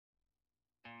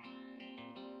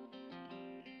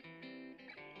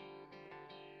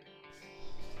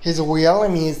His real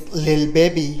name is Lil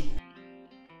Baby.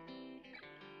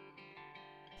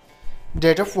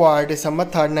 Date of birth December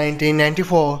 3rd,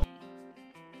 1994.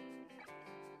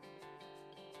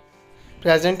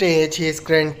 Present age he is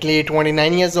currently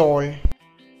 29 years old.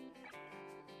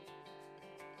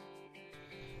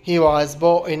 He was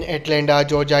born in Atlanta,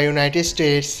 Georgia, United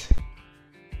States.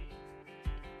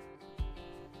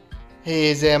 He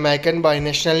is American by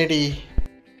nationality.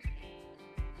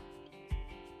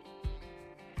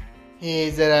 He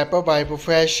is a rapper by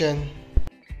profession.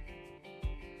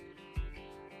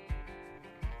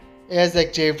 He is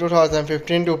active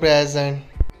 2015 to present.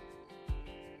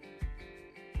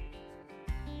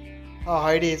 Her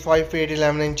height is 5 feet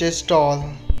 11 inches tall.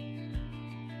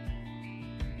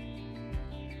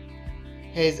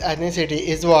 His ethnicity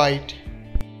is white.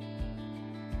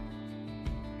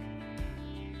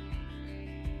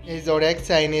 His zodiac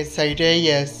sign is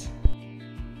Sagittarius.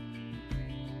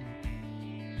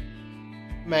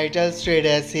 Marital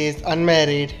status is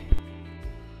unmarried.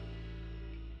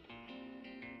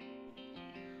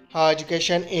 Her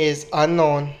education is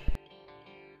unknown.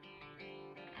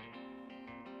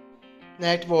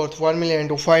 Net worth $1 million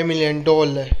to $5 million.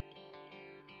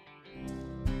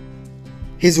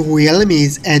 His real name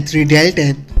is Anthony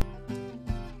Dalton.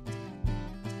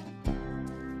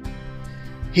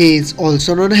 He is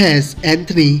also known as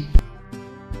Anthony.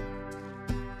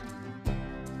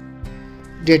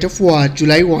 Date of birth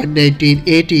July 1,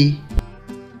 1980.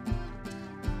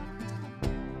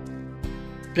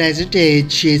 Present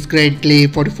age she is currently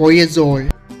 44 years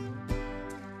old.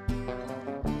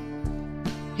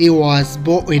 He was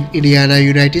born in Indiana,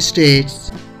 United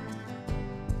States.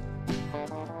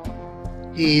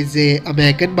 He is an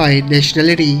American by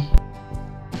nationality.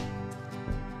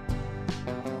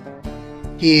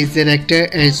 He is an actor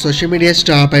and social media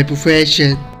star by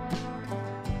profession.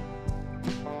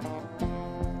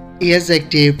 He is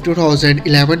active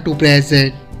 2011 to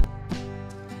present.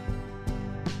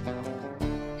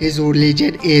 His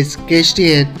religion is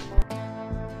Christian.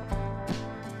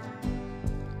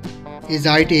 His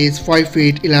height is 5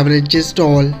 feet 11 inches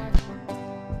tall.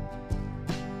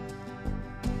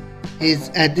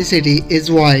 His ethnicity is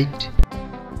white.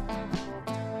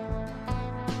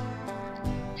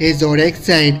 His zodiac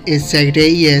sign is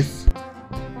Sagittarius.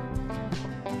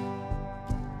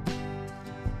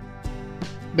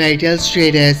 Marital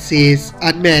status is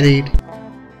unmarried.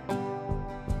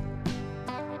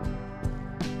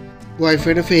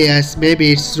 Boyfriend affairs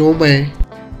maybe it's rumor.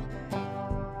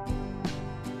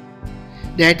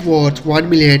 Net worth $1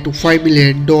 million to $5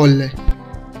 million.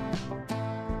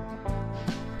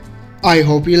 I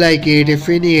hope you like it. If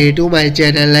you're new to my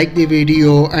channel, like the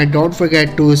video and don't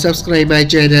forget to subscribe my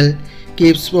channel.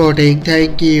 Keep supporting.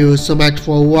 Thank you so much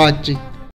for watching.